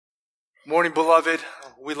Morning, beloved.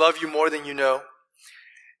 We love you more than you know.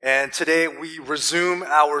 And today we resume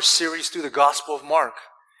our series through the Gospel of Mark.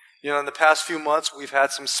 In the past few months, we've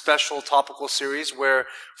had some special topical series where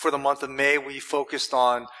for the month of May, we focused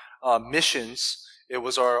on missions. It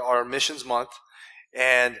was our missions month.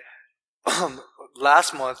 And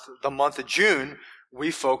last month, the month of June,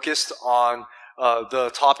 we focused on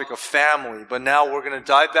the topic of family. But now we're going to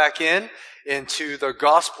dive back into the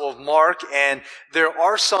Gospel of Mark, and there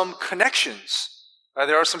are some connections.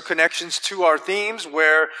 There are some connections to our themes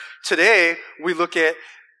where today we've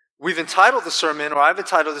entitled the sermon, or I've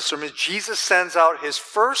entitled the sermon, Jesus Sends Out His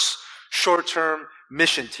First Short-Term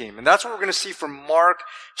Mission Team. And that's what we're going to see from Mark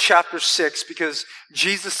chapter 6, because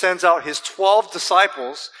Jesus sends out his 12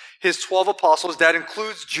 disciples, his 12 apostles, that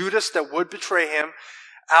includes Judas that would betray him,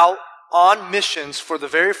 out on missions for the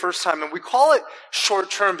very first time. And we call it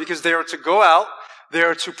short-term because they are to go out, they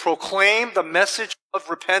are to proclaim the message of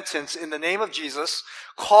repentance in the name of Jesus,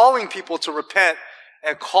 calling people to repent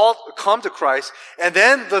and come to Christ. And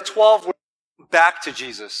then the 12 were back to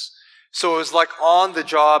Jesus. So it was like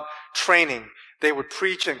on-the-job training. They would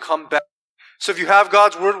preach and come back. So if you have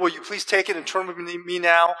God's word, will you please take it and turn with me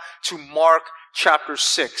now to Mark chapter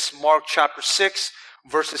 6. Mark chapter 6,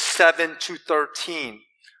 verses 7 to 13.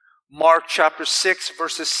 Mark chapter 6,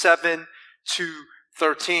 verses 7 to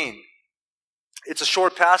 13. It's a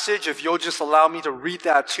short passage. If you'll just allow me to read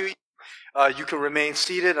that to you, you can remain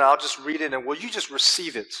seated and I'll just read it. And will you just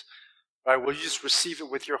receive it? Right? Will you just receive it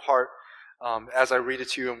with your heart as I read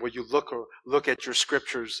it to you? And will you look at your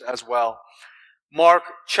scriptures as well? Mark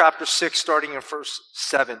chapter 6, starting in verse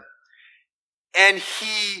 7. And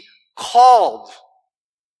he called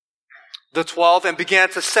the 12 and began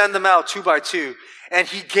to send them out two by two. And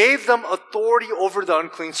he gave them authority over the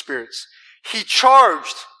unclean spirits. He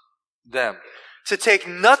charged them to take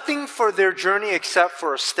nothing for their journey except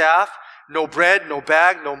for a staff, no bread, no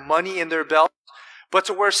bag, no money in their belt, but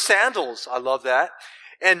to wear sandals, I love that,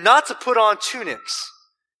 and not to put on tunics.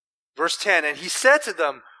 Verse 10, and he said to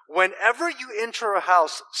them, whenever you enter a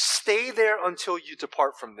house, stay there until you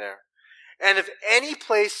depart from there. And if any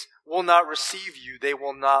place will not receive you, they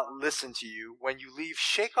will not listen to you. When you leave,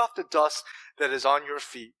 shake off the dust that is on your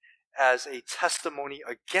feet as a testimony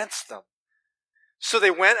against them. So they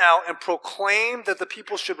went out and proclaimed that the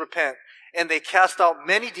people should repent. And they cast out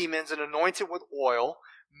many demons and anointed with oil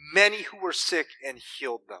many who were sick and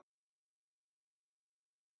healed them.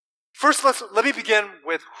 First, let me begin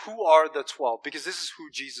with who are the 12, because this is who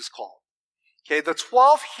Jesus called. Okay, the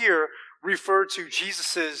 12 here refer to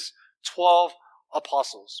Jesus's 12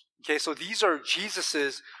 apostles. Okay, so these are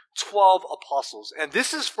Jesus's 12 apostles. And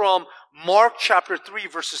this is from Mark chapter 3,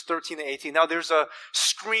 verses 13 to 18. Now there's a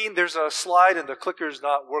slide, and the clicker is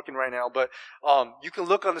not working right now, but you can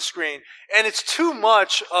look on the screen. And it's too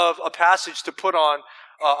much of a passage to put on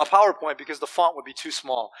a PowerPoint because the font would be too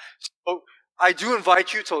small. So I do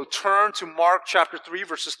invite you to turn to Mark chapter 3,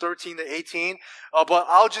 verses 13 to 18, but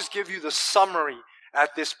I'll just give you the summary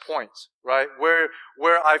at this point, right?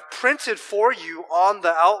 Where I've printed for you on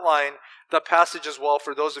the outline the passage as well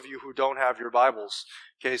for those of you who don't have your Bibles.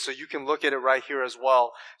 Okay, so you can look at it right here as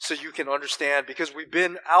well so you can understand, because we've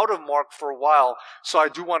been out of Mark for a while, so I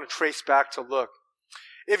do want to trace back to look.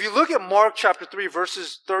 If you look at Mark chapter 3,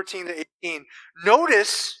 verses 13 to 18,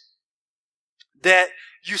 notice that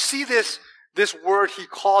you see this word, he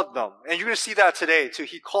called them. And you're going to see that today too.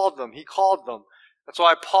 He called them. He called them. That's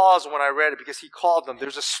why I paused when I read it, because he called them.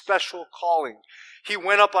 There's a special calling. He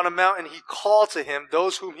went up on a mountain. He called to him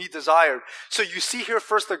those whom he desired. So you see here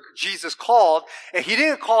first that Jesus called, and he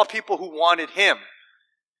didn't call people who wanted him.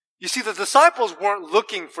 You see, the disciples weren't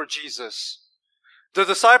looking for Jesus. The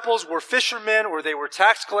disciples were fishermen, or they were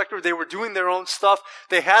tax collectors. They were doing their own stuff.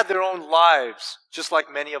 They had their own lives, just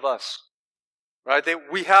like many of us. Right?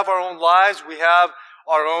 We have our own lives. We have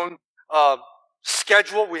our own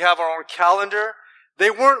schedule. We have our own calendar. They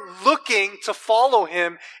weren't looking to follow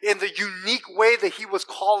him in the unique way that he was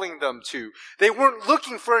calling them to. They weren't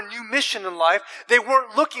looking for a new mission in life. They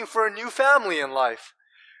weren't looking for a new family in life.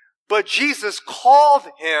 But Jesus called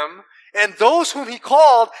him, and those whom he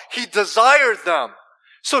called, he desired them.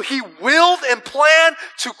 So he willed and planned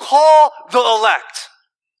to call the elect.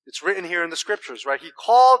 It's written here in the scriptures, right? He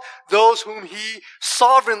called those whom he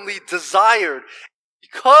sovereignly desired.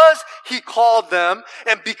 Because he called them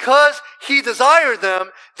and because he desired them,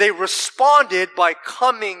 they responded by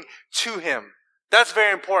coming to him. That's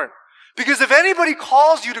very important. Because if anybody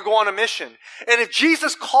calls you to go on a mission, and if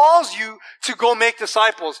Jesus calls you to go make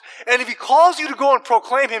disciples, and if he calls you to go and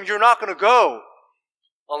proclaim him, you're not going to go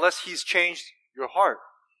unless he's changed your heart.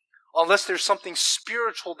 unless there's something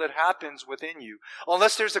spiritual that happens within you,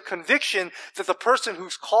 unless there's a conviction that the person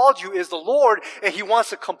who's called you is the Lord and he wants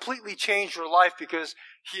to completely change your life because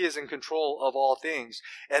he is in control of all things.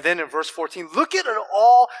 And then in verse 14, look at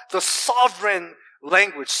all the sovereign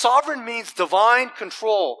language. Sovereign means divine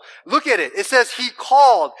control. Look at it. It says he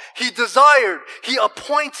called, he desired, he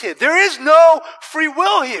appointed. There is no free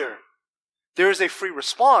will here. There is a free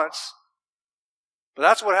response. But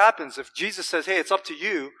that's what happens if Jesus says, hey, it's up to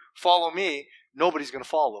you, follow me, nobody's going to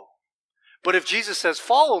follow. But if Jesus says,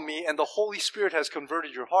 follow me, and the Holy Spirit has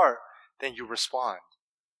converted your heart, then you respond,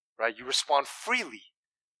 right? You respond freely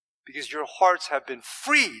because your hearts have been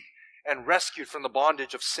freed and rescued from the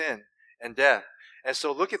bondage of sin and death. And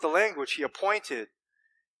so look at the language. He appointed,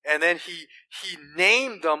 and then he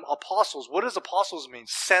named them apostles. What does apostles mean?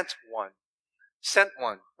 Sent one. Sent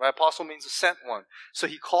one, right? Apostle means a sent one. So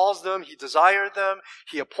he calls them, he desired them,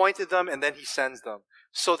 he appointed them, and then he sends them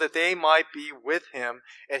so that they might be with him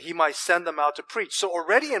and he might send them out to preach. So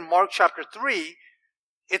already in Mark chapter 3,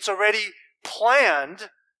 it's already planned,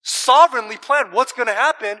 sovereignly planned what's going to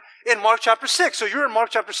happen in Mark chapter 6. So you're in Mark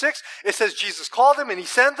chapter 6, it says Jesus called them and he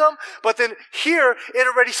sent them, but then here it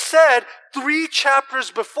already said 3 chapters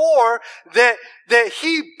before that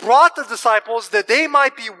he brought the disciples that they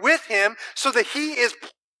might be with him so that he is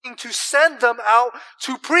planning to send them out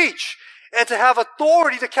to preach and to have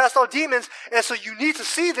authority to cast out demons. And so you need to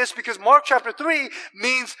see this because Mark chapter 3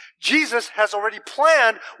 means Jesus has already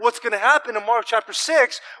planned what's going to happen in Mark chapter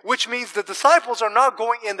 6, which means the disciples are not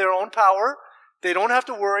going in their own power. They don't have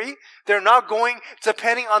to worry. They're not going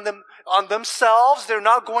depending on themselves. They're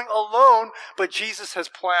not going alone. But Jesus has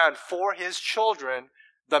planned for his children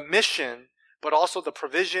the mission, but also the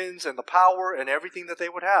provisions and the power and everything that they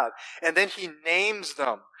would have. And then he names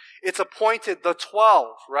them. It's appointed the 12,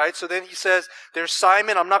 right? So then he says, there's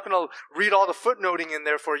Simon. I'm not going to read all the footnoting in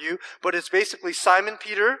there for you, but it's basically Simon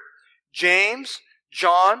Peter, James,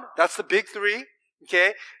 John. That's the big 3.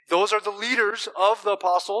 Okay, those are the leaders of the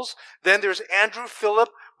apostles. Then there's Andrew, Philip,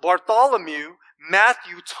 Bartholomew,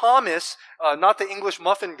 Matthew, Thomas, not the English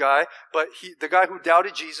muffin guy, but the guy who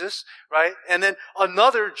doubted Jesus, right? And then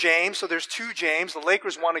another James. So there's 2 James. The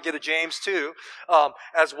Lakers want to get a James too,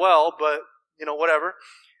 as well, but whatever.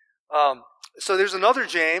 So there's another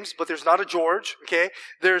James, but there's not a George. Okay,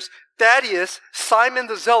 there's Thaddeus, Simon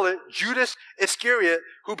the Zealot, Judas Iscariot,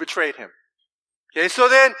 who betrayed him. Okay, so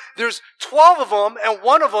then there's 12 of them, and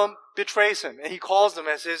one of them betrays him, and he calls them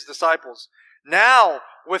as his disciples. Now,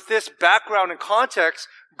 with this background and context,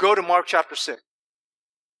 go to Mark chapter 6.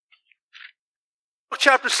 Mark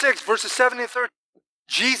chapter 6, verses 7 and 13.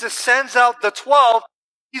 Jesus sends out the 12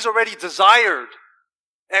 he's already desired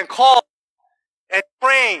and called and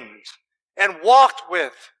trained and walked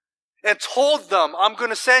with and told them, I'm going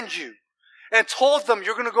to send you. And told them,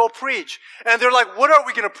 you're going to go preach. And they're like, what are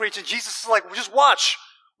we going to preach? And Jesus is like, well, just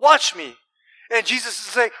watch me. And Jesus is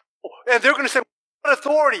saying, and they're going to say, what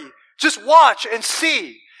authority? Just watch and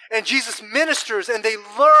see. And Jesus ministers and they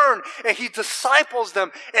learn and he disciples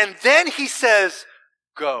them. And then he says,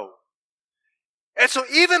 go. And so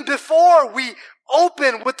even before we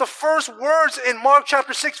open with the first words in Mark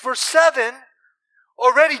chapter 6, verse 7,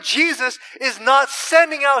 already Jesus is not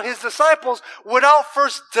sending out his disciples without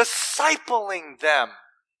first discipling them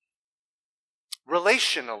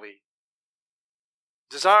relationally,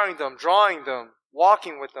 desiring them, drawing them,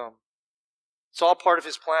 walking with them. It's all part of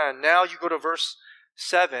his plan. Now you go to verse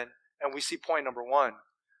 7 and we see point number 1.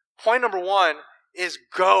 Point number 1 is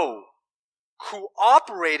go,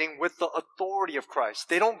 cooperating with the authority of Christ.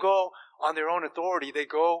 They don't go on their own authority. They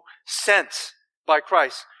go sent by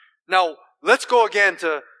Christ. Now, let's go again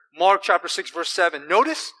to Mark chapter 6, verse 7.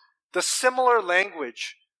 Notice the similar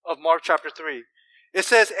language of Mark chapter 3. It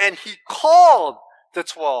says, and he called the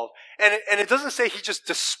 12. And it doesn't say he just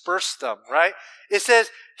dispersed them, right? It says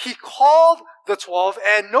he called the 12.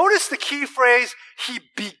 And notice the key phrase, he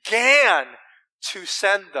began to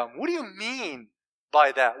send them. What do you mean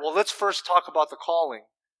by that? Well, let's first talk about the calling.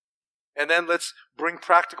 And then let's bring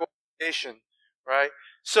practical application, right?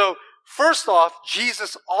 So, first off,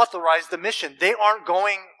 Jesus authorized the mission. They aren't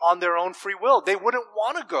going on their own free will. They wouldn't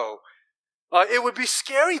want to go. It would be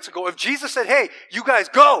scary to go. If Jesus said, hey, you guys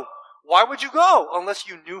go, why would you go? Unless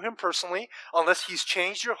you knew him personally, unless he's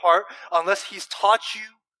changed your heart, unless he's taught you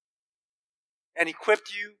and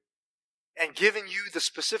equipped you and given you the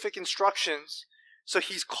specific instructions. So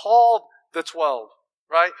he's called the 12,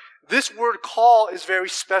 right? This word call is very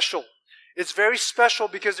special. It's very special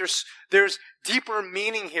because there's deeper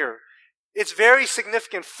meaning here. It's very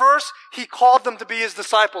significant. First, he called them to be his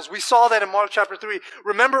disciples. We saw that in Mark chapter 3.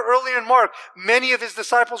 Remember earlier in Mark, many of his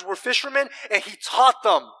disciples were fishermen and he taught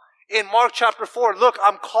them in Mark chapter 4, look,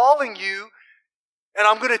 I'm calling you and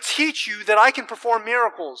I'm going to teach you that I can perform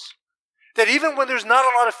miracles. That even when there's not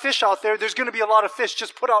a lot of fish out there, there's going to be a lot of fish.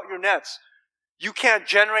 Just put out your nets. You can't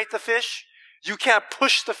generate the fish. You can't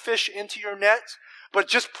push the fish into your net, but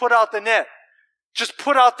just put out the net. Just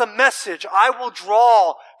put out the message. I will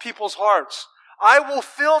draw people's hearts. I will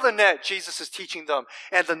fill the net, Jesus is teaching them.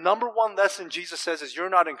 And the number one lesson Jesus says is you're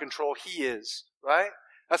not in control. He is, right?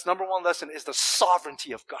 That's number one lesson is the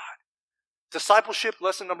sovereignty of God. Discipleship,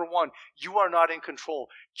 lesson number one, you are not in control.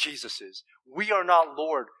 Jesus is. We are not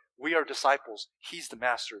Lord. We are disciples. He's the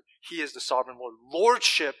master. He is the sovereign Lord.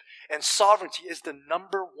 Lordship and sovereignty is the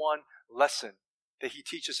number one lesson that he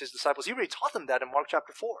teaches his disciples. He already taught them that in Mark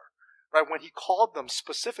chapter 4, right? When he called them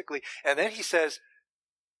specifically. And then he says,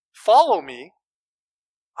 follow me.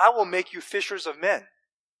 I will make you fishers of men.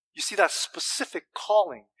 You see that specific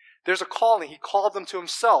calling. There's a calling. He called them to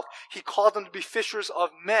himself. He called them to be fishers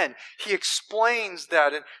of men. He explains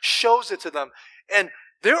that and shows it to them. And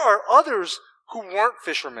there are others who weren't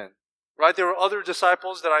fishermen, right? There were other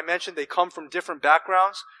disciples that I mentioned. They come from different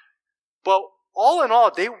backgrounds. But all in all,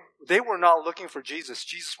 they were not looking for Jesus.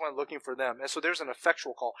 Jesus went looking for them. And so there's an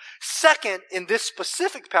effectual call. Second, in this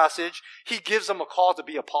specific passage, he gives them a call to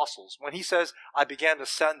be apostles. When he says, I began to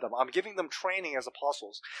send them, I'm giving them training as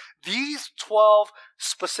apostles. These 12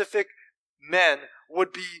 specific men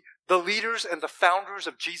would be the leaders and the founders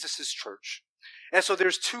of Jesus' church. And so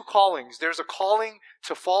there's two callings. There's a calling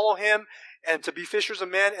to follow him and to be fishers of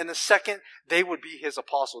men. And the second, they would be his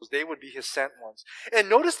apostles. They would be his sent ones. And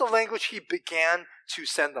notice the language, he began to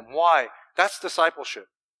send them. Why? That's discipleship.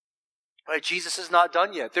 Right? Jesus is not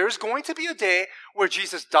done yet. There's going to be a day where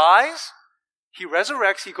Jesus dies, he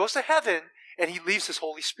resurrects, he goes to heaven, and he leaves his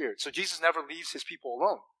Holy Spirit. So Jesus never leaves his people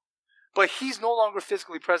alone. But he's no longer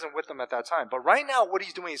physically present with them at that time. But right now, what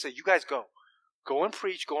he's doing is saying, you guys go. Go and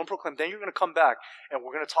preach, go and proclaim. Then you're going to come back and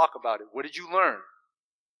we're going to talk about it. What did you learn?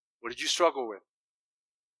 What did you struggle with?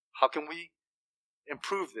 How can we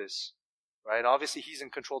improve this? Right? Obviously, he's in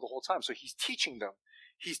control the whole time. So he's teaching them.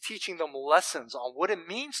 He's teaching them lessons on what it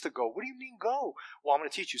means to go. What do you mean go? Well, I'm going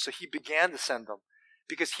to teach you. So he began to send them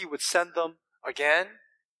because he would send them again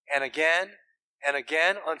and again and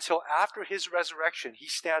again until after his resurrection, he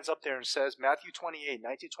stands up there and says, Matthew 28,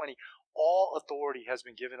 19-20, all authority has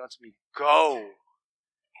been given unto me. Go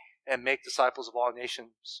and make disciples of all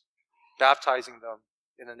nations, baptizing them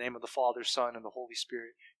in the name of the Father, Son, and the Holy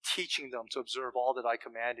Spirit, teaching them to observe all that I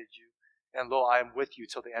commanded you. And lo, I am with you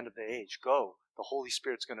till the end of the age. Go. The Holy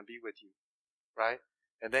Spirit's going to be with you. Right?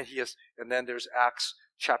 And then there's Acts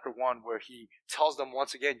chapter 1 where he tells them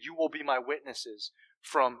once again, you will be my witnesses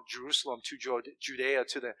from Jerusalem to Judea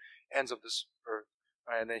to the ends of this earth.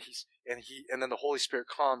 Right? And then the Holy Spirit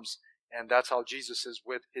comes, and that's how Jesus is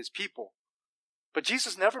with his people. But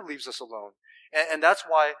Jesus never leaves us alone. And that's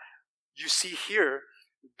why you see here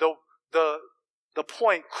the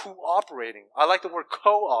point cooperating. I like the word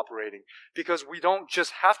cooperating because we don't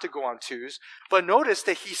just have to go on twos, but notice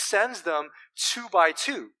that he sends them 2 by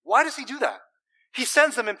 2. Why does he do that? He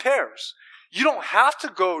sends them in pairs. You don't have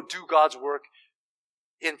to go do God's work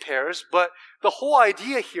in pairs, but the whole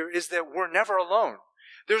idea here is that we're never alone.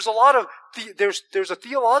 There's a lot of there's a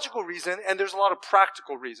theological reason and there's a lot of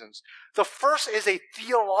practical reasons. The first is a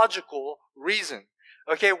theological reason,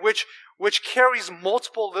 okay, which carries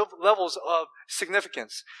multiple levels of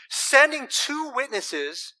significance. Sending 2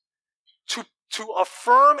 witnesses to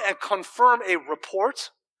affirm and confirm a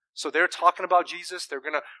report. So they're talking about Jesus, they're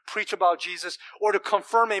going to preach about Jesus, or to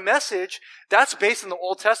confirm a message, that's based in the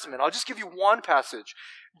Old Testament. I'll just give you one passage.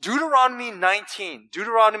 Deuteronomy 19,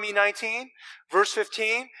 verse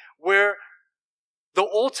 15, where the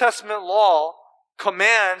Old Testament law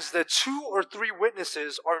commands that 2 or 3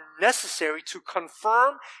 witnesses are necessary to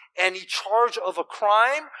confirm any charge of a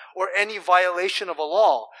crime or any violation of a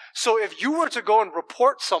law. So if you were to go and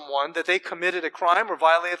report someone that they committed a crime or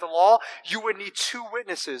violated the law, you would need 2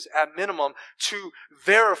 witnesses at minimum to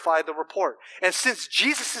verify the report. And since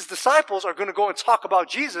Jesus' disciples are going to go and talk about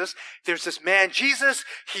Jesus, there's this man Jesus,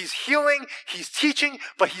 he's healing, he's teaching,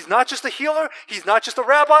 but he's not just a healer, he's not just a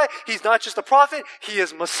rabbi, he's not just a prophet, he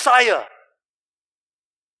is Messiah.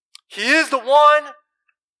 He is the one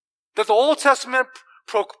that the Old Testament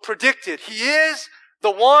predicted. He is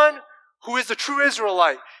the one who is the true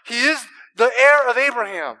Israelite. He is the heir of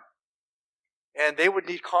Abraham. And they would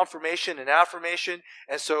need confirmation and affirmation.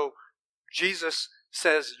 And so Jesus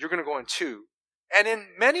says, you're going to go in 2. And in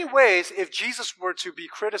many ways, if Jesus were to be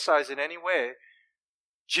criticized in any way,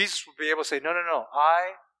 Jesus would be able to say, no,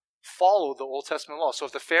 I follow the Old Testament law. So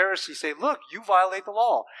if the Pharisees say, look, you violate the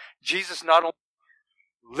law, Jesus not only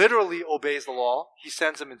literally obeys the law. He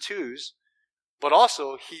sends them in twos, but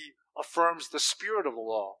also he affirms the spirit of the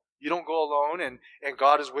law. You don't go alone, and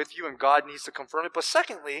God is with you, and God needs to confirm it. But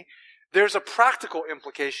secondly, there's a practical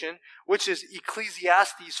implication, which is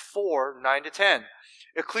Ecclesiastes 4, 9 to 10.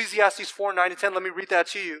 Ecclesiastes 4, 9 to 10, let me read that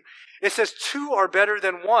to you. It says, two are better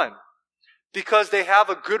than one, because they have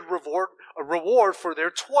a good reward for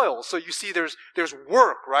their toil. So you see there's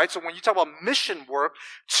work, right? So when you talk about mission work,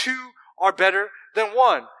 two are better than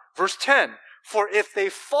one. Verse 10, for if they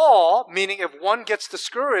fall, meaning if one gets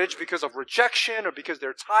discouraged because of rejection or because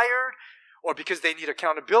they're tired or because they need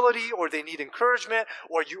accountability or they need encouragement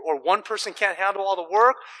or one person can't handle all the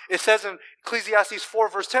work, it says in Ecclesiastes 4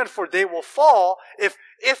 verse 10, for they will fall. If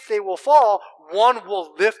they will fall, one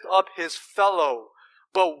will lift up his fellow.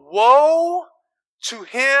 But woe to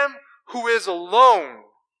him who is alone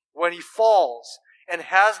when he falls and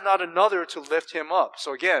has not another to lift him up.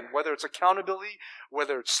 So again, whether it's accountability,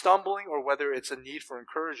 whether it's stumbling, or whether it's a need for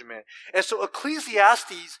encouragement. And so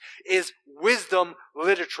Ecclesiastes is wisdom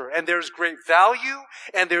literature. And there's great value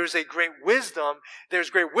and there's a great wisdom. There's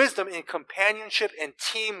great wisdom in companionship and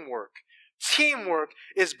teamwork. Teamwork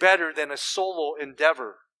is better than a solo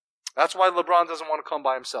endeavor. That's why LeBron doesn't want to come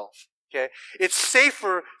by himself. Okay? It's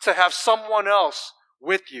safer to have someone else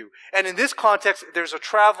with you. And in this context, there's a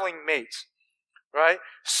traveling mate. Right?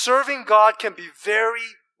 Serving God can be very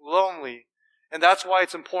lonely. And that's why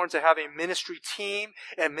it's important to have a ministry team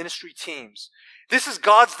and ministry teams. This is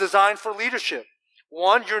God's design for leadership.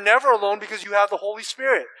 One, you're never alone because you have the Holy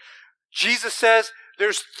Spirit. Jesus says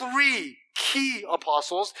there's 3 key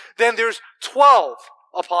apostles. Then there's 12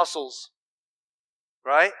 apostles.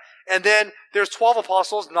 Right? And then there's 12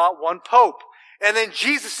 apostles, not one pope. And then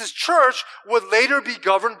Jesus' church would later be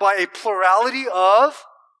governed by a plurality of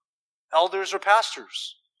elders or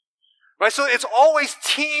pastors. Right? So it's always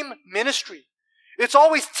team ministry. It's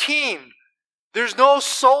always team. There's no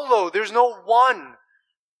solo. There's no one.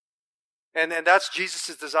 And that's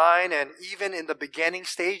Jesus' design. And even in the beginning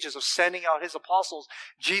stages of sending out his apostles,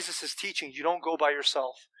 Jesus is teaching, you don't go by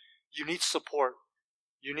yourself. You need support.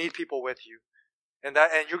 You need people with you. And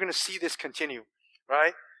you're going to see this continue.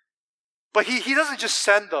 Right? But he doesn't just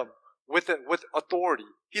send them with authority.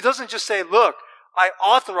 He doesn't just say, look, I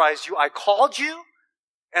authorized you, I called you,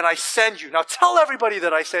 and I send you. Now tell everybody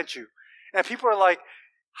that I sent you. And people are like,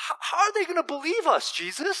 how are they going to believe us,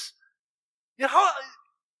 Jesus? You know,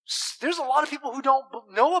 there's a lot of people who don't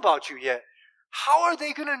know about you yet. How are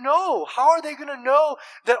they going to know? How are they going to know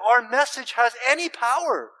that our message has any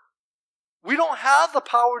power? We don't have the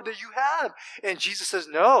power that you have. And Jesus says,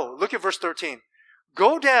 no. Look at verse 13.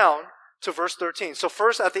 Go down to verse 13. So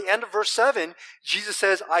first, at the end of verse 7, Jesus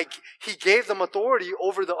says, he gave them authority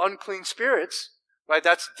over the unclean spirits, right?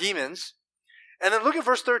 That's demons. And then look at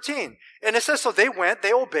verse 13. And it says, so they went,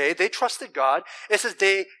 they obeyed, they trusted God. It says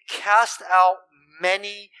they cast out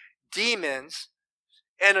many demons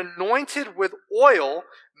and anointed with oil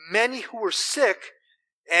many who were sick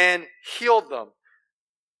and healed them.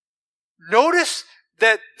 Notice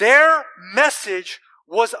that their message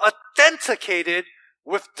was authenticated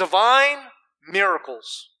with divine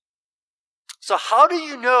miracles. So how do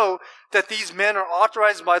you know that these men are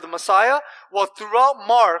authorized by the Messiah? Well, throughout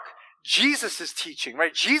Mark, Jesus is teaching,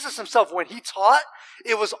 right? Jesus himself, when he taught,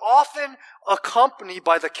 it was often accompanied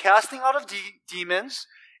by the casting out of demons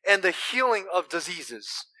and the healing of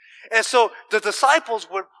diseases. And so the disciples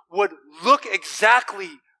would look exactly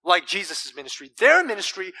like Jesus' ministry. Their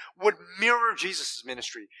ministry would mirror Jesus'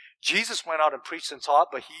 ministry. Jesus went out and preached and taught,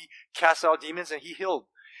 but he cast out demons and he healed.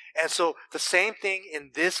 And so the same thing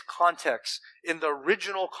in this context, in the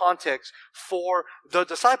original context for the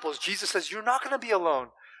disciples. Jesus says, you're not going to be alone.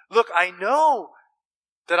 Look, I know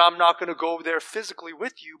that I'm not going to go there physically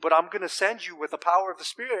with you, but I'm going to send you with the power of the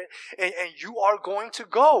Spirit, and you are going to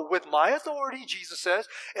go with my authority, Jesus says,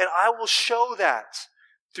 and I will show that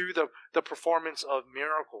through the performance of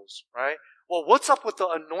miracles, right? Well, what's up with the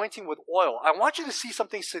anointing with oil? I want you to see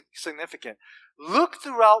something significant. Look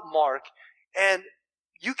throughout Mark, and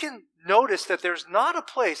you can notice that there's not a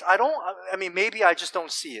place, maybe I just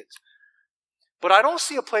don't see it, but I don't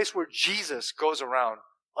see a place where Jesus goes around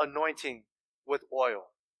anointing with oil.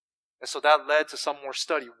 And so that led to some more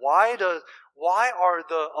study. Why are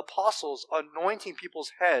the apostles anointing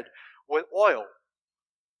people's head with oil?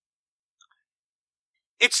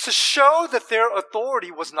 It's to show that their authority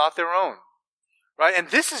was not their own, right? And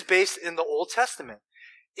this is based in the Old Testament.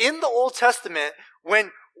 In the Old Testament,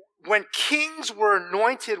 when kings were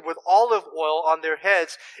anointed with olive oil on their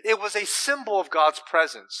heads, it was a symbol of God's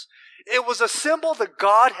presence. It was a symbol that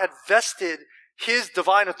God had vested his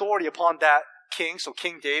divine authority upon that king, so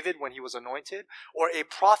King David when he was anointed, or a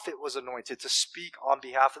prophet was anointed to speak on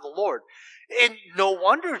behalf of the Lord. And no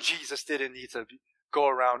wonder Jesus didn't need to go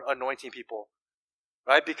around anointing people,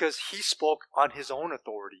 right? Because he spoke on his own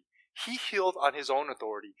authority. He healed on his own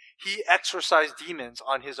authority. He exorcised demons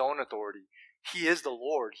on his own authority. He is the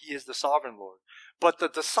Lord. He is the sovereign Lord. But the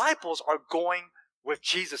disciples are going with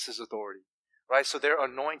Jesus' authority, right? So they're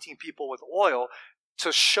anointing people with oil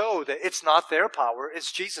to show that it's not their power,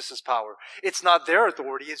 it's Jesus' power. It's not their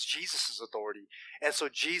authority, it's Jesus' authority. And so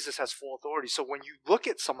Jesus has full authority. So when you look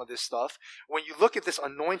at some of this stuff, when you look at this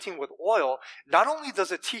anointing with oil, not only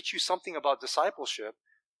does it teach you something about discipleship,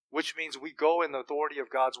 which means we go in the authority of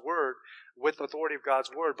God's word, with the authority of God's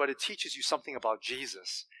word, but it teaches you something about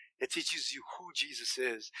Jesus. It teaches you who Jesus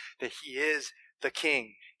is, that he is the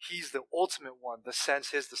king. He's the ultimate one that sends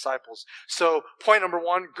his disciples. So point number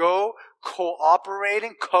one, go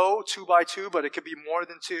cooperating, two by two, but it could be more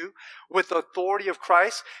than two, with the authority of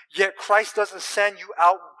Christ. Yet Christ doesn't send you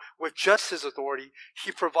out with just his authority.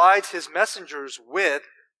 He provides his messengers with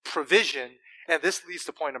provision. And this leads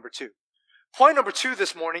to point number two. Point number two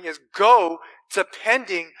this morning is go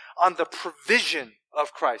depending on the provision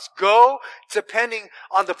of Christ. Go depending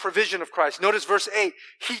on the provision of Christ. Notice verse 8.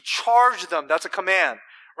 He charged them. That's a command,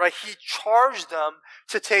 right? He charged them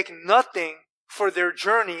to take nothing for their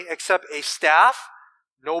journey except a staff,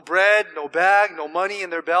 no bread, no bag, no money in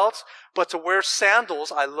their belts, but to wear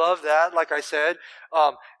sandals. I love that. Like I said,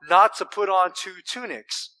 not to put on two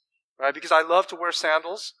tunics, right? Because I love to wear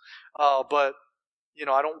sandals, but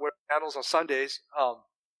I don't wear sandals on Sundays.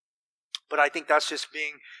 But I think that's just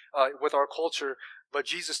being with our culture. But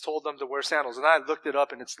Jesus told them to wear sandals. And I looked it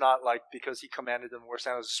up, and it's not like because he commanded them to wear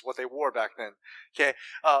sandals. It's what they wore back then. Okay?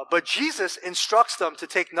 But Jesus instructs them to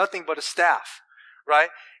take nothing but a staff, right?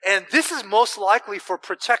 And this is most likely for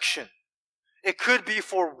protection. It could be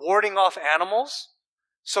for warding off animals.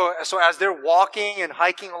 So as they're walking and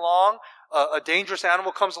hiking along, a dangerous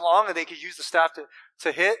animal comes along and they could use the staff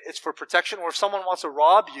to hit. It's for protection. Or if someone wants to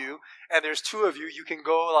rob you and there's two of you, you can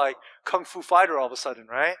go like Kung Fu Fighter all of a sudden,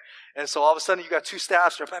 right? And so all of a sudden you got two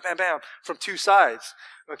staffs, bam, bam, bam, from two sides.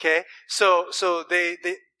 Okay? So they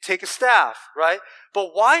take a staff, right?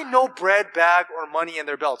 But why no bread, bag, or money in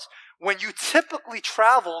their belts? When you typically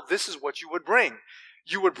travel, this is what you would bring.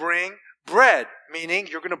 You would bring bread, meaning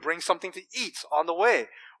you're going to bring something to eat on the way,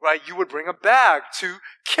 right? You would bring a bag to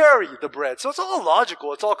carry the bread. So it's all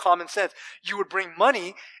logical. It's all common sense. You would bring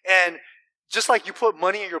money, and just like you put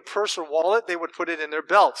money in your purse or wallet, they would put it in their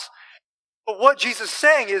belts. But what Jesus is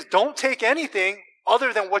saying is don't take anything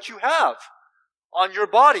other than what you have on your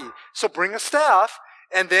body. So bring a staff,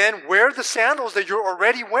 and then wear the sandals that you're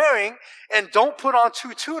already wearing, and don't put on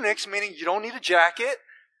two tunics, meaning you don't need a jacket.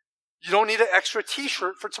 You don't need an extra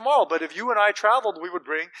t-shirt for tomorrow. But if you and I traveled, we would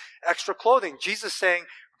bring extra clothing. Jesus is saying,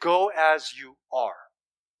 go as you are.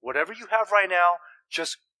 Whatever you have right now,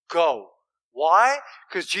 just go. Why?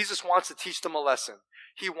 Because Jesus wants to teach them a lesson.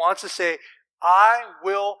 He wants to say, I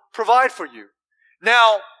will provide for you.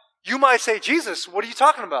 Now, you might say, Jesus, what are you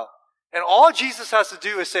talking about? And all Jesus has to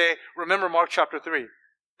do is say, remember Mark chapter 3,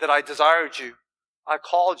 that I desired you, I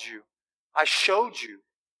called you, I showed you.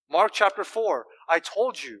 Mark chapter 4, I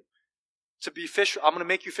told you to be fishers. I'm going to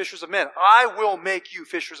make you fishers of men. I will make you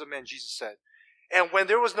fishers of men, Jesus said. And when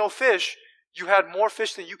there was no fish, you had more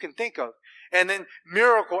fish than you can think of. And then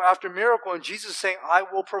miracle after miracle, and Jesus is saying, I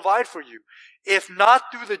will provide for you. If not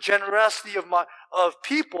through the generosity of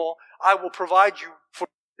people, I will provide you for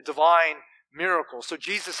divine miracles. So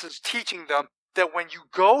Jesus is teaching them that when you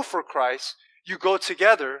go for Christ, you go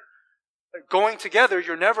together. Going together,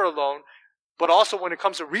 you're never alone. But also when it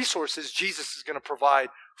comes to resources, Jesus is going to provide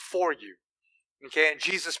for you. Okay, and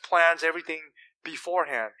Jesus plans everything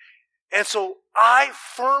beforehand. And so I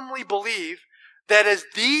firmly believe that as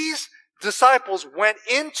these disciples went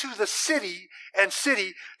into the city,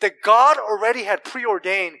 that God already had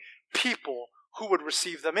preordained people who would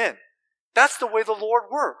receive them in. That's the way the Lord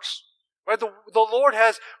works. Right? The Lord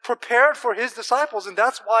has prepared for his disciples, and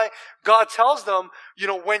that's why God tells them,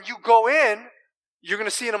 when you go in, you're going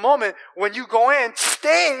to see in a moment, when you go in,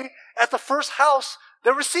 stay at the first house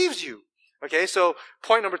that receives you. Okay, so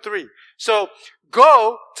point number 3. So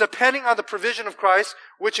go depending on the provision of Christ,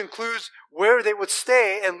 which includes where they would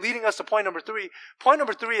stay, and leading us to point number 3. Point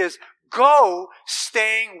number 3 is go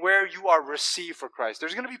staying where you are received for Christ.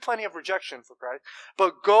 There's going to be plenty of rejection for Christ,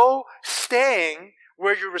 but go staying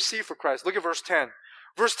where you're received for Christ. Look at verse 10.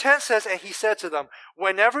 Verse 10 says, and he said to them,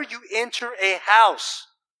 whenever you enter a house,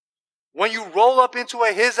 when you roll up into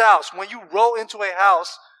his house, when you roll into a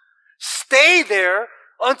house, stay there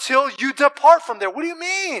until you depart from there. What do you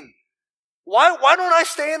mean? Why don't I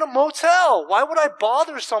stay in a motel? Why would I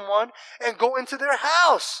bother someone and go into their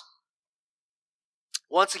house?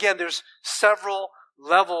 Once again, there's several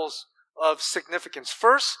levels of significance.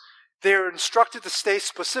 First, they're instructed to stay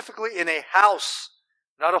specifically in a house,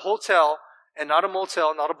 not a hotel, and not a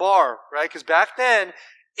motel, not a bar, right? Because back then,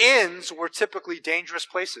 inns were typically dangerous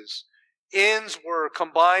places. Inns were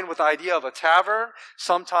combined with the idea of a tavern.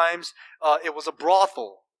 Sometimes it was a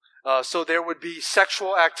brothel. So there would be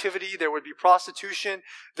sexual activity, there would be prostitution,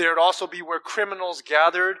 there would also be where criminals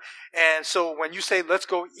gathered. And so when you say, let's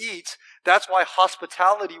go eat, that's why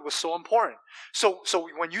hospitality was so important. So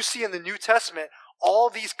when you see in the New Testament,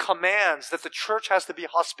 all these commands that the church has to be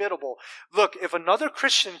hospitable. Look, if another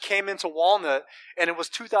Christian came into Walnut and it was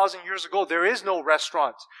 2,000 years ago, there is no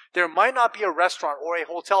restaurant. There might not be a restaurant or a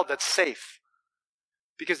hotel that's safe,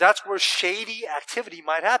 because that's where shady activity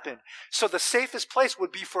might happen. So the safest place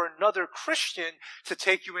would be for another Christian to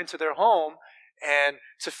take you into their home and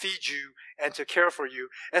to feed you and to care for you.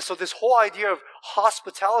 And so this whole idea of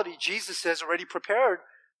hospitality, Jesus has already prepared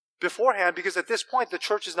beforehand, because at this point the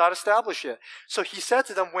church is not established yet. So he said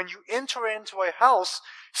to them, when you enter into a house,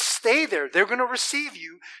 stay there. They're going to receive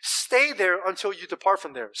you. Stay there until you depart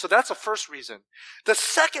from there. So that's the first reason. The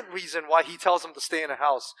second reason why he tells them to stay in a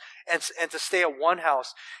house and to stay at one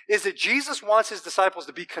house is that Jesus wants his disciples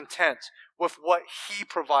to be content with what he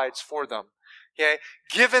provides for them. Okay?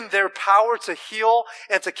 Given their power to heal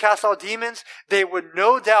and to cast out demons, they would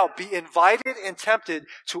no doubt be invited and tempted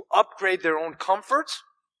to upgrade their own comfort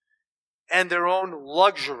and their own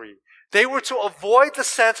luxury. They were to avoid the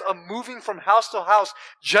sense of moving from house to house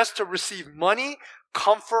just to receive money,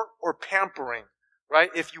 comfort, or pampering, right?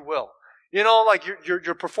 If you will. You know, like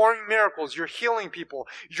you're performing miracles, you're healing people,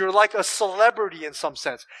 you're like a celebrity in some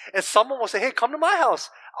sense. And someone will say, hey, come to my house.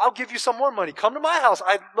 I'll give you some more money. Come to my house.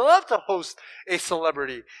 I'd love to host a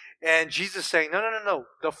celebrity. And Jesus is saying, no.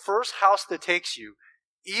 The first house that takes you,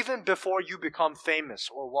 even before you become famous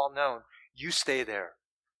or well known, you stay there.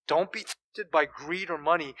 Don't be tempted by greed or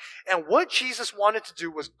money. And what Jesus wanted to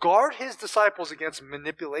do was guard his disciples against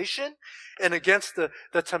manipulation and against the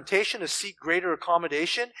temptation to seek greater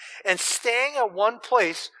accommodation. And staying at one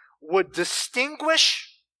place would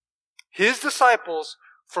distinguish his disciples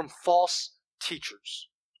from false teachers.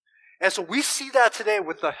 And so we see that today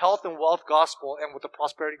with the health and wealth gospel and with the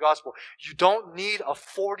prosperity gospel. You don't need a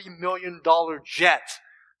 $40 million jet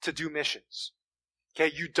to do missions.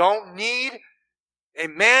 Okay, you don't need a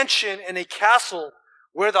mansion and a castle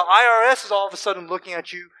where the IRS is all of a sudden looking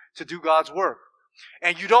at you to do God's work.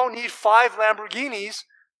 And you don't need 5 Lamborghinis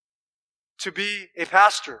to be a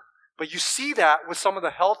pastor. But you see that with some of the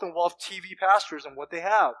health and wealth TV pastors and what they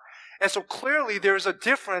have. And so clearly there's a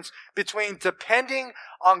difference between depending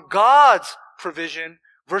on God's provision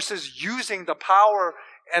versus using the power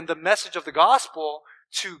and the message of the gospel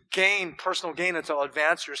to gain personal gain and to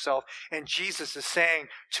advance yourself. And Jesus is saying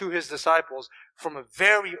to his disciples from a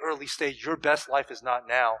very early stage, your best life is not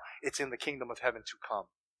now. It's in the kingdom of heaven to come.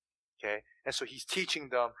 Okay? And so he's teaching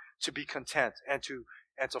them to be content and to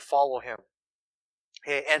follow him.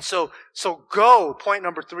 Okay? And so go, point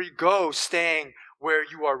number 3, go staying where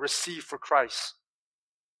you are received for Christ.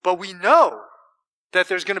 But we know that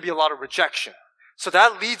there's going to be a lot of rejection. So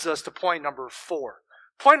that leads us to point number 4.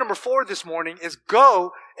 Point number 4 this morning is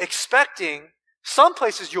go expecting some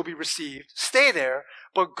places you'll be received, stay there,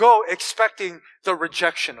 but go expecting the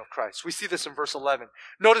rejection of Christ. We see this in verse 11.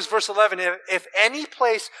 Notice verse 11, if any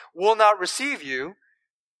place will not receive you,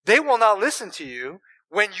 they will not listen to you.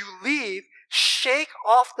 When you leave, shake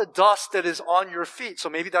off the dust that is on your feet. So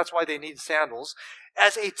maybe that's why they need sandals,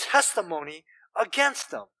 as a testimony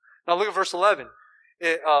against them. Now look at verse 11.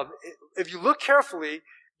 If you look carefully,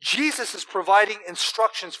 Jesus is providing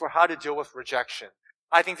instructions for how to deal with rejection.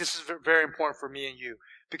 I think this is very important for me and you,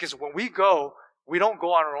 because when we go, we don't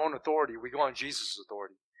go on our own authority. We go on Jesus'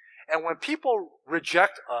 authority. And when people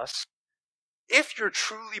reject us, if you're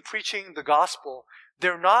truly preaching the gospel,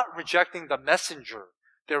 they're not rejecting the messenger.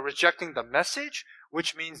 They're rejecting the message,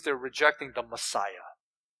 which means they're rejecting the Messiah.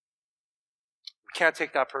 We can't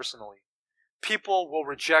take that personally. People will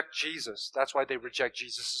reject Jesus. That's why they reject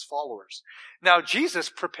Jesus' followers. Now, Jesus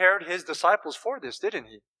prepared his disciples for this, didn't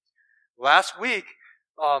he? Last week,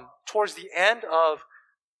 towards the end of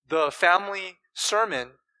the family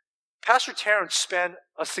sermon, Pastor Terrence spent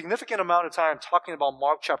a significant amount of time talking about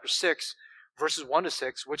Mark chapter 6, verses 1 to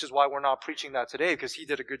 6, which is why we're not preaching that today, because he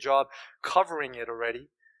did a good job covering it already,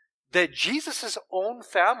 that Jesus' own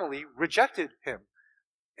family rejected him.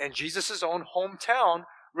 And Jesus' own hometown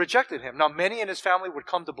rejected him. Now, many in his family would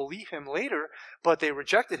come to believe him later, but they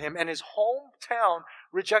rejected him, and his hometown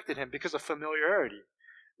rejected him because of familiarity.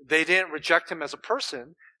 They didn't reject him as a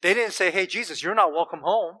person. They didn't say, hey, Jesus, you're not welcome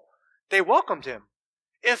home. They welcomed him.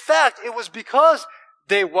 In fact, it was because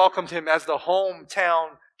they welcomed him as the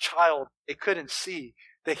hometown child. They couldn't see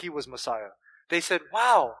that he was Messiah. They said,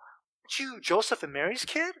 wow, aren't you Joseph and Mary's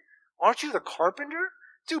kid? Aren't you the carpenter?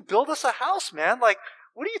 Dude, build us a house, man. Like,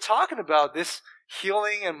 what are you talking about? This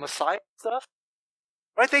healing and Messiah stuff?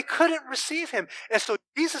 Right? They couldn't receive him. And so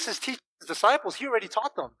Jesus is teaching his disciples. He already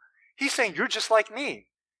taught them. He's saying, you're just like me.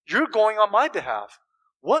 You're going on my behalf.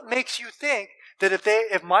 What makes you think that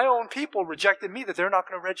if my own people rejected me, that they're not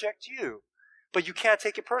going to reject you? But you can't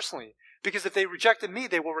take it personally. Because if they rejected me,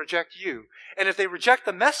 they will reject you. And if they reject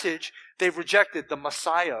the message, they've rejected the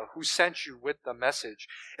Messiah who sent you with the message.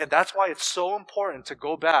 And that's why it's so important to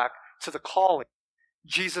go back to the calling.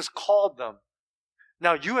 Jesus called them.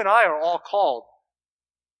 Now, you and I are all called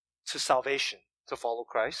to salvation, to follow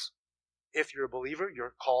Christ. If you're a believer,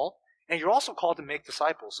 you're called. And you're also called to make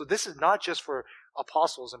disciples. So this is not just for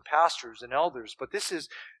apostles and pastors and elders, but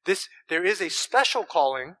there is a special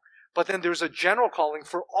calling, but then there's a general calling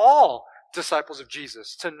for all disciples of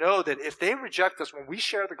Jesus to know that if they reject us when we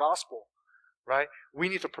share the gospel, right, we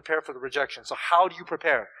need to prepare for the rejection. So how do you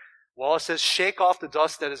prepare? Well, it says, shake off the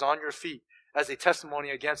dust that is on your feet as a testimony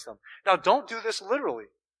against them. Now, don't do this literally.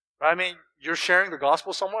 Right? I mean, you're sharing the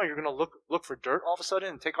gospel somewhere, you're going to look for dirt all of a sudden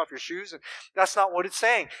and take off your shoes. And that's not what it's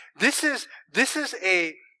saying. This is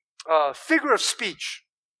a figure of speech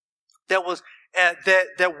that was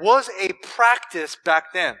a practice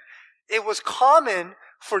back then. It was common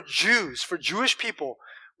for Jews, for Jewish people,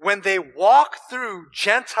 when they walk through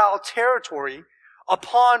Gentile territory,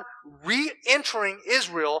 upon re-entering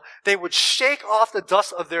Israel, they would shake off the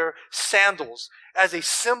dust of their sandals as a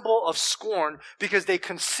symbol of scorn because they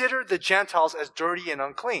considered the Gentiles as dirty and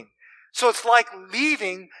unclean. So it's like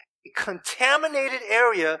leaving a contaminated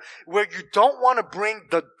area where you don't want to bring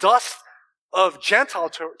the dust of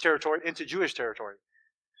Gentile territory into Jewish territory.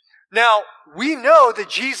 Now, we know that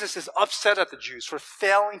Jesus is upset at the Jews for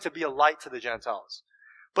failing to be a light to the Gentiles.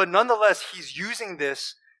 But nonetheless, he's using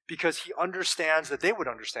this because he understands that they would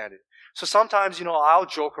understand it. So sometimes, I'll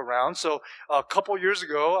joke around. So a couple years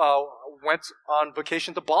ago, I went on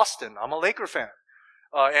vacation to Boston. I'm a Laker fan.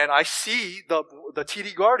 And I see the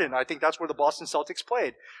TD Garden. I think that's where the Boston Celtics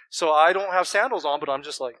played. So I don't have sandals on, but I'm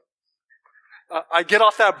just like, I get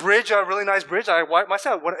off that bridge, a really nice bridge. I wipe my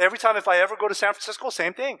sandals. Every time if I ever go to San Francisco,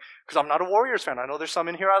 same thing. Because I'm not a Warriors fan. I know there's some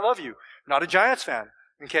in here, I love you. I'm not a Giants fan.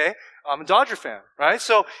 Okay? I'm a Dodger fan. Right?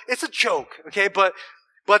 So it's a joke. Okay? But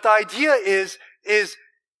the idea is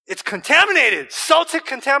it's contaminated. Celtic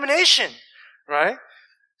contamination. Right?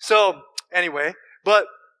 So, anyway, but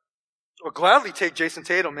I'll gladly take Jason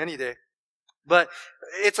Tatum any day. But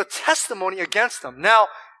it's a testimony against them. Now,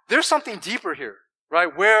 there's something deeper here,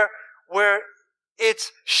 right? Where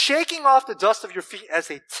it's shaking off the dust of your feet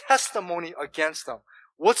as a testimony against them.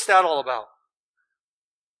 What's that all about?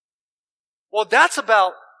 Well, that's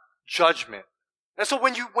about judgment. And so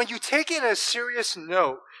when you take it in a serious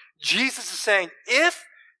note, Jesus is saying, if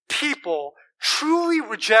people truly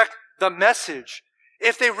reject the message,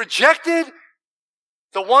 if they rejected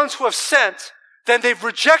the ones who have sent, then they've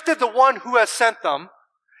rejected the one who has sent them,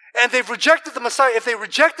 and they've rejected the Messiah. If they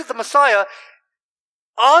rejected the Messiah,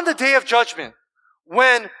 on the day of judgment,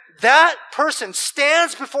 when that person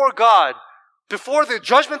stands before God, before the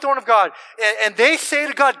judgment throne of God, and they say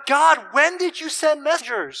to God, God, when did you send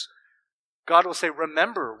messengers? God will say,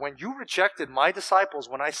 remember, when you rejected my disciples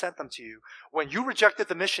when I sent them to you, when you rejected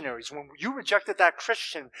the missionaries, when you rejected that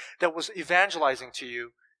Christian that was evangelizing to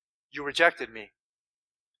you, you rejected me.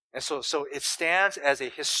 And so it stands as a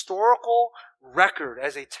historical record,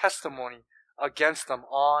 as a testimony against them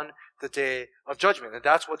on the day of judgment. And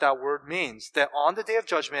that's what that word means, that on the day of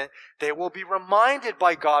judgment, they will be reminded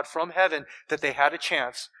by God from heaven that they had a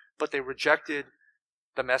chance, but they rejected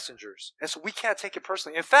the messengers. And so we can't take it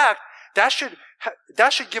personally. In fact, that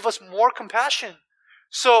should give us more compassion.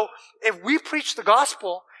 So if we preach the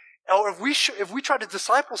gospel, or if we try to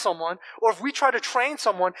disciple someone, or if we try to train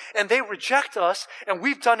someone and they reject us, and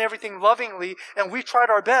we've done everything lovingly and we've tried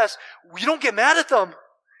our best, you don't get mad at them.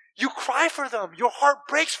 You cry for them. Your heart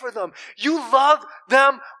breaks for them. You love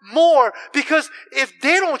them more, because if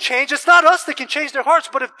they don't change, it's not us that can change their hearts,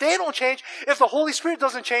 but if they don't change, if the Holy Spirit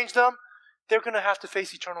doesn't change them, they're going to have to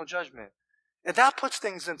face eternal judgment. And that puts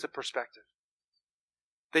things into perspective.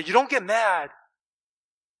 That you don't get mad.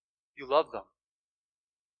 You love them.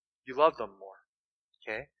 You love them more.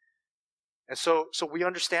 Okay? And so we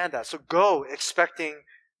understand that. So go expecting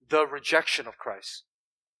the rejection of Christ.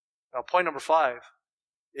 Now, point number 5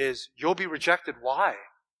 is you'll be rejected. Why?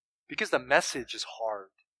 Because the message is hard.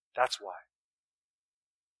 That's why.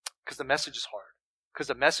 Because the message is hard. Because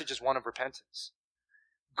the message is one of repentance.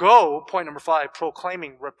 Go, point number 5,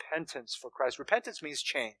 proclaiming repentance for Christ. Repentance means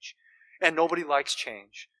change. And nobody likes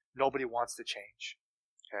change. Nobody wants to change.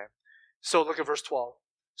 Okay? So look at verse 12.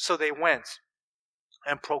 So they went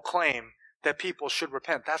and proclaimed that people should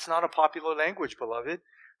repent. That's not a popular language, beloved.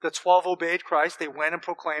 The 12 obeyed Christ. They went and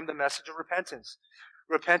proclaimed the message of repentance.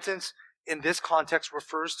 Repentance in this context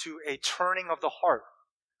refers to a turning of the heart,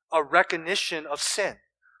 a recognition of sin,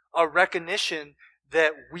 a recognition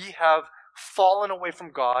that we have fallen away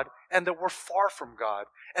from God and that we're far from God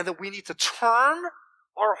and that we need to turn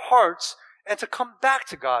our hearts and to come back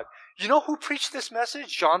to God. You know who preached this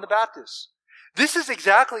message? John the Baptist. This is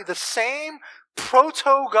exactly the same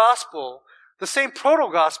proto-gospel that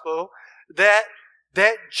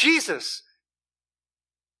Jesus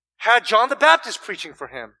had John the Baptist preaching for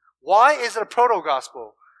him. Why is it a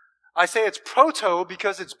proto-gospel? I say it's proto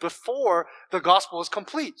because it's before the gospel is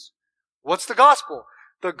complete. What's the gospel?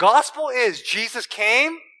 The gospel is Jesus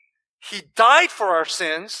came, He died for our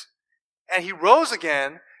sins, and He rose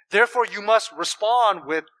again. Therefore, you must respond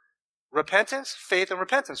with repentance, faith, and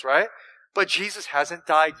repentance, right? But Jesus hasn't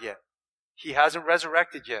died yet. He hasn't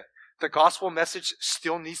resurrected yet. The gospel message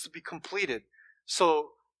still needs to be completed.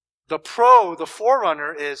 So the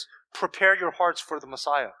forerunner is prepare your hearts for the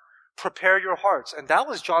Messiah. Prepare your hearts. And that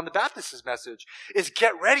was John the Baptist's message, is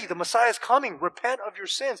get ready. The Messiah is coming. Repent of your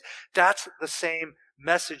sins. That's the same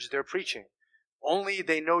message they're preaching. Only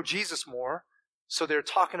they know Jesus more, so they're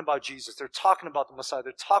talking about Jesus. They're talking about the Messiah.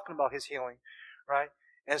 They're talking about His healing, right?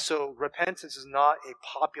 And so repentance is not a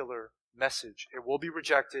popular message. It will be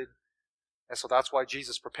rejected. And so that's why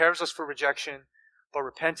Jesus prepares us for rejection. But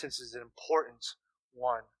repentance is an important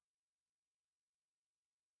one.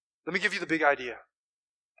 Let me give you the big idea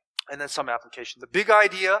and then some application. The big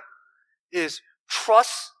idea is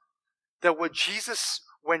trust that when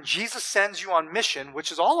Jesus sends you on mission,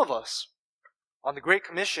 which is all of us, on the Great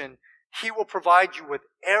Commission, He will provide you with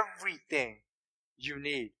everything you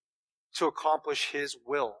need to accomplish His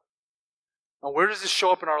will. Now, where does this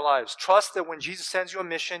show up in our lives? Trust that when Jesus sends you on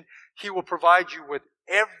mission, He will provide you with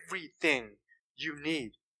everything you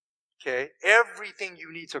need. Okay? Everything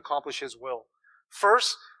you need to accomplish His will.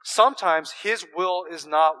 First, sometimes His will is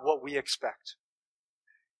not what we expect.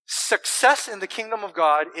 Success in the kingdom of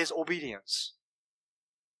God is obedience.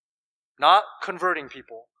 Not converting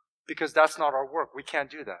people, because that's not our work. We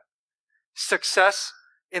can't do that. Success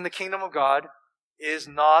in the kingdom of God is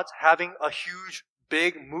not having a huge,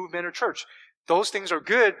 big movement or church. Those things are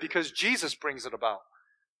good because Jesus brings it about.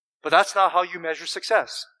 But that's not how you measure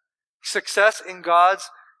success. Success in God's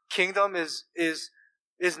kingdom is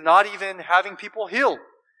not even having people healed.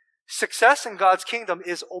 Success in God's kingdom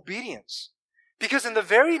is obedience. Because in the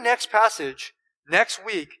very next passage, next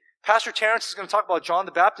week, Pastor Terrence is going to talk about John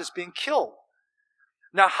the Baptist being killed.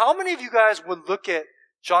 Now, how many of you guys would look at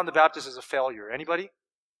John the Baptist as a failure? Anybody?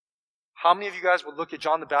 How many of you guys would look at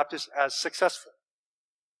John the Baptist as successful?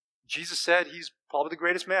 Jesus said he's probably the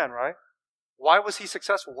greatest man, right? Why was he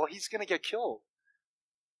successful? Well, he's going to get killed.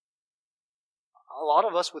 A lot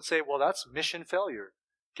of us would say, well, that's mission failure.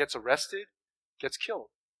 Gets arrested, gets killed.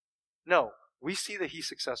 No, we see that he's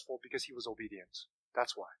successful because he was obedient.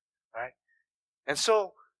 That's why, right? And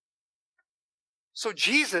so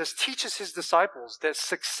Jesus teaches His disciples that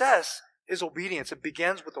success is obedience. It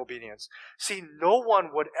begins with obedience. See, no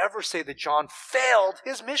one would ever say that John failed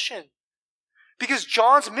his mission, because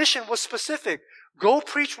John's mission was specific. Go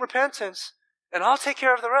preach repentance, and I'll take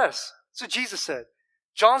care of the rest. That's what Jesus said.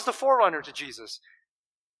 John's the forerunner to Jesus.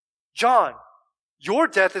 John, your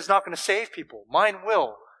death is not going to save people. Mine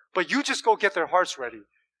will. But you just go get their hearts ready.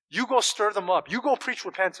 You go stir them up. You go preach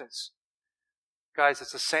repentance. Guys,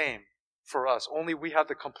 it's the same for us. Only we have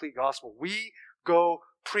the complete gospel. We go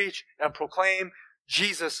preach and proclaim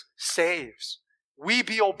Jesus saves. We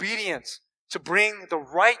be obedient to bring the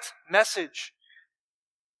right message.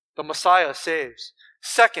 The Messiah saves.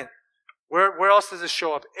 Second, where else does this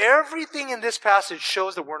show up? Everything in this passage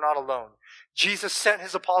shows that we're not alone. Jesus sent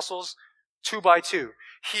His apostles 2 by 2.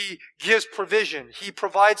 He gives provision. He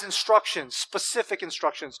provides instructions, specific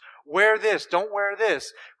instructions. Wear this. Don't wear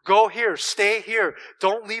this. Go here. Stay here.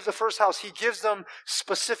 Don't leave the first house. He gives them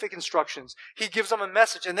specific instructions. He gives them a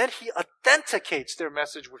message, and then He authenticates their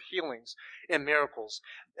message with healings and miracles.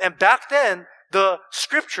 And back then, the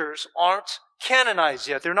scriptures aren't canonized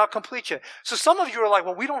yet. They're not complete yet. So some of you are like,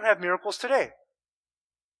 well, we don't have miracles today.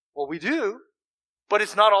 Well, we do. But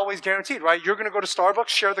it's not always guaranteed, right? You're going to go to Starbucks,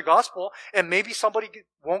 share the gospel, and maybe somebody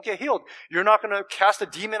won't get healed. You're not going to cast a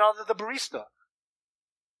demon out of the barista.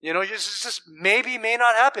 You know, it's just maybe, may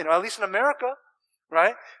not happen, or at least in America,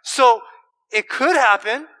 right? So it could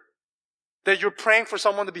happen, That you're praying for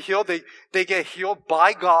someone to be healed, they get healed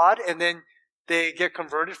by God, and then they get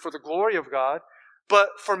converted for the glory of God.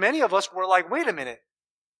 But for many of us, we're like, wait a minute,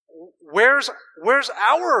 where's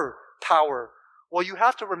our power? Well, you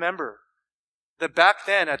have to remember that back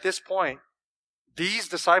then, at this point, these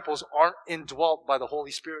disciples aren't indwelt by the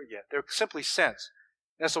Holy Spirit yet. They're simply sent.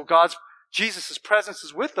 And so Jesus' presence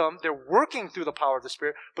is with them. They're working through the power of the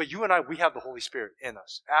Spirit. But you and I, we have the Holy Spirit in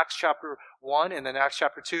us. Acts chapter 1 and then Acts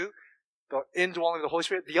chapter 2, the indwelling of the Holy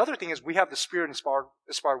Spirit. The other thing is we have the Spirit-inspired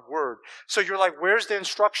word. So you're like, where's the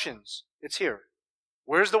instructions? It's here.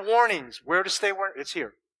 Where's the warnings? Where to stay? Where? It's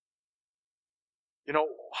here. You know,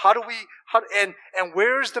 and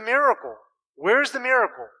where's the miracle? Where's the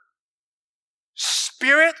miracle?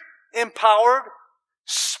 Spirit-empowered,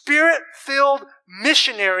 Spirit-filled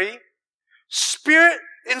missionary,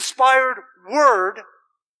 Spirit-inspired word.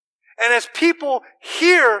 And as people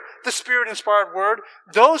hear the Spirit-inspired word,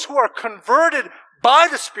 those who are converted by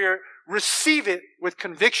the Spirit receive it with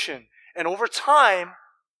conviction. And over time,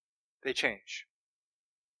 they change.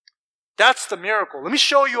 That's the miracle. Let me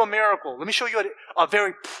show you a miracle. Let me show you a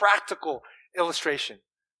very practical illustration.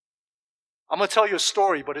 I'm going to tell you a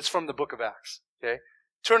story, but it's from the book of Acts. Okay?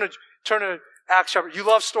 Turn to Acts chapter. You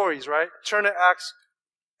love stories, right? Turn to Acts.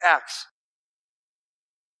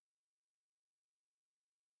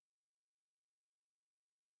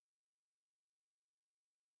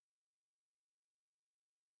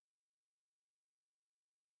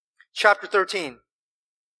 Chapter 13.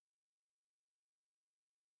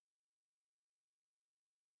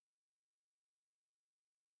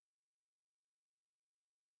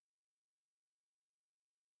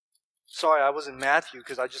 Sorry, I was in Matthew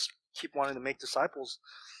because I just keep wanting to make disciples.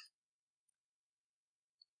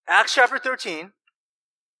 Acts chapter 13.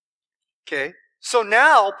 Okay. So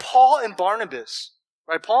now Paul and Barnabas,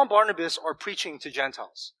 right? Paul and Barnabas are preaching to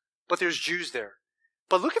Gentiles, but there's Jews there.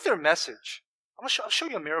 But look at their message. I'll show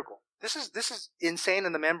you a miracle. This is insane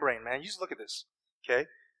in the membrane, man. You just look at this. Okay.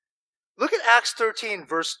 Look at Acts 13,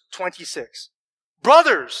 verse 26.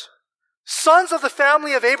 Brothers, sons of the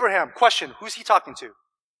family of Abraham. Question, who's he talking to?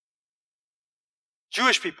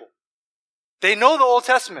 Jewish people. They know the Old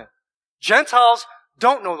Testament. Gentiles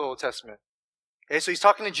don't know the Old Testament. Okay, so he's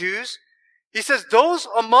talking to Jews. He says, those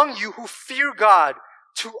among you who fear God,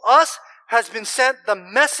 to us has been sent the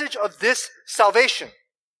message of this salvation.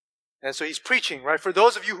 And so he's preaching, right? For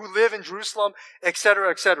those of you who live in Jerusalem, etc.,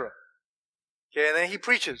 etc. Okay, and then he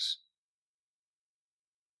preaches.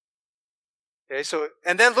 Okay, so,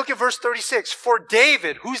 and then look at verse 36. For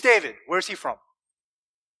David, who's David? Where's he from?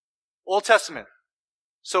 Old Testament.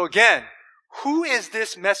 So again, who is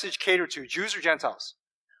this message catered to? Jews or Gentiles?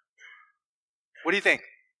 What do you think?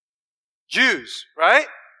 Jews, right?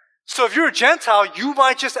 So if you're a Gentile, you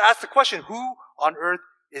might just ask the question, who on earth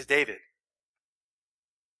is David?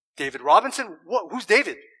 David Robinson? Who's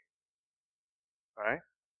David? All right.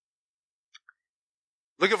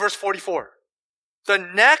 Look at verse 44. The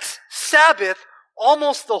next Sabbath,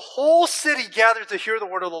 almost the whole city gathered to hear the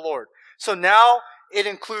word of the Lord. So now it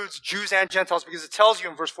includes Jews and Gentiles because it tells you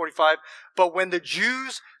in verse 45, but when the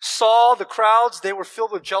Jews saw the crowds, they were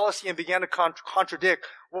filled with jealousy and began to contradict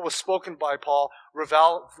what was spoken by Paul,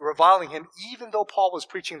 reviling him, even though Paul was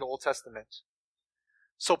preaching the Old Testament.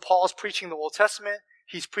 So Paul's preaching the Old Testament.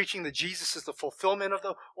 He's preaching that Jesus is the fulfillment of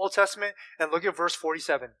the Old Testament. And look at verse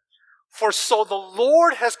 47. For so the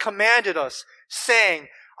Lord has commanded us, saying,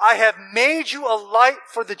 I have made you a light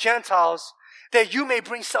for the Gentiles, that you may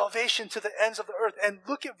bring salvation to the ends of the earth. And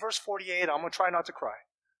look at verse 48. I'm going to try not to cry.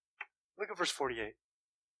 Look at verse 48.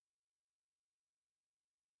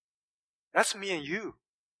 That's me and you.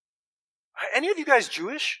 Any of you guys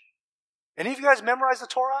Jewish? Any of you guys memorize the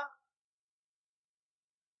Torah?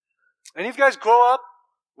 Any of you guys grow up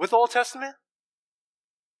with the Old Testament?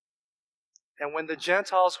 And when the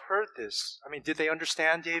Gentiles heard this, I mean, did they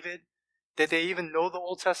understand David? Did they even know the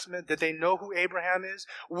Old Testament? Did they know who Abraham is?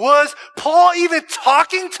 Was Paul even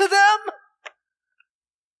talking to them?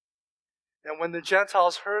 And when the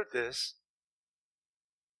Gentiles heard this,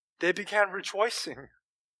 they began rejoicing.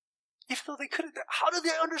 Even though they couldn't, how did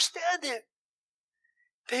they understand it?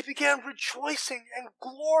 They began rejoicing and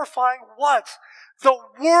glorifying what? The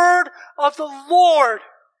word of the Lord.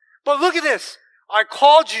 But look at this. I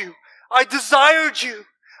called you. I desired you.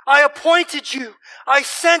 I appointed you. I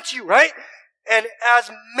sent you, right? And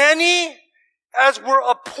as many as were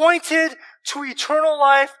appointed to eternal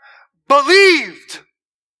life believed.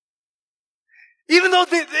 Even though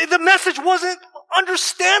the message wasn't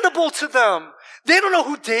understandable to them. They don't know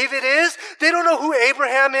who David is. They don't know who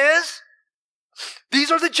Abraham is. These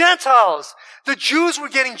are the Gentiles. The Jews were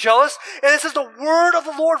getting jealous. And it says the word of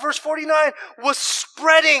the Lord, verse 49, was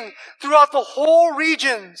spreading throughout the whole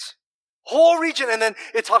region. And then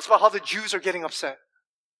it talks about how the Jews are getting upset.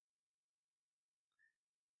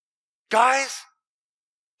 Guys,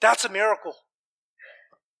 that's a miracle.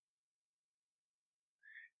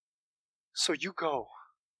 So you go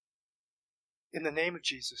in the name of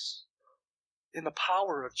Jesus, in the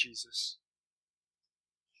power of Jesus.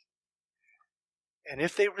 And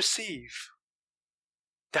if they receive,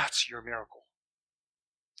 that's your miracle.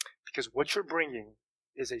 Because what you're bringing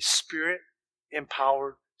is a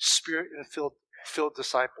Spirit-empowered, Spirit-filled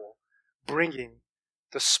disciple, bringing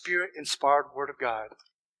the Spirit-inspired Word of God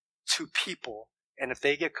to people. And if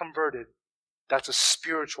they get converted, that's a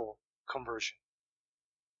spiritual conversion.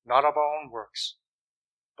 Not of our own works,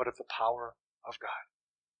 but of the power of God.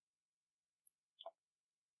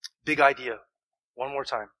 Big idea. One more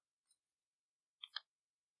time.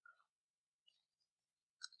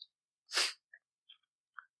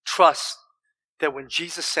 Trust that when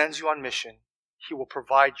Jesus sends you on mission, He will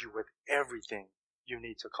provide you with everything you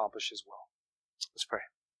need to accomplish His will. Let's pray.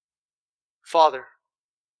 Father,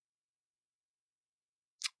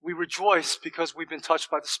 we rejoice because we've been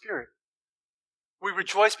touched by the Spirit. We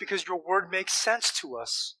rejoice because your word makes sense to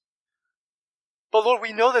us. But Lord,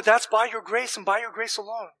 we know that that's by your grace and by your grace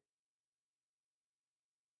alone.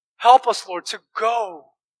 Help us, Lord, to go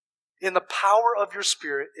in the power of your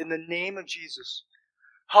Spirit in the name of Jesus.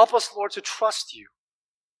 Help us, Lord, to trust you,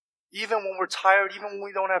 even when we're tired, even when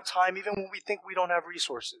we don't have time, even when we think we don't have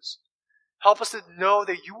resources. Help us to know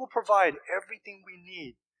that you will provide everything we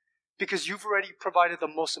need because you've already provided the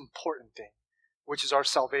most important thing, which is our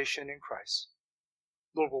salvation in Christ.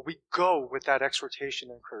 Lord, will we go with that exhortation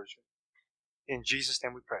and encouragement? In Jesus'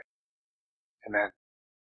 name we pray. Amen.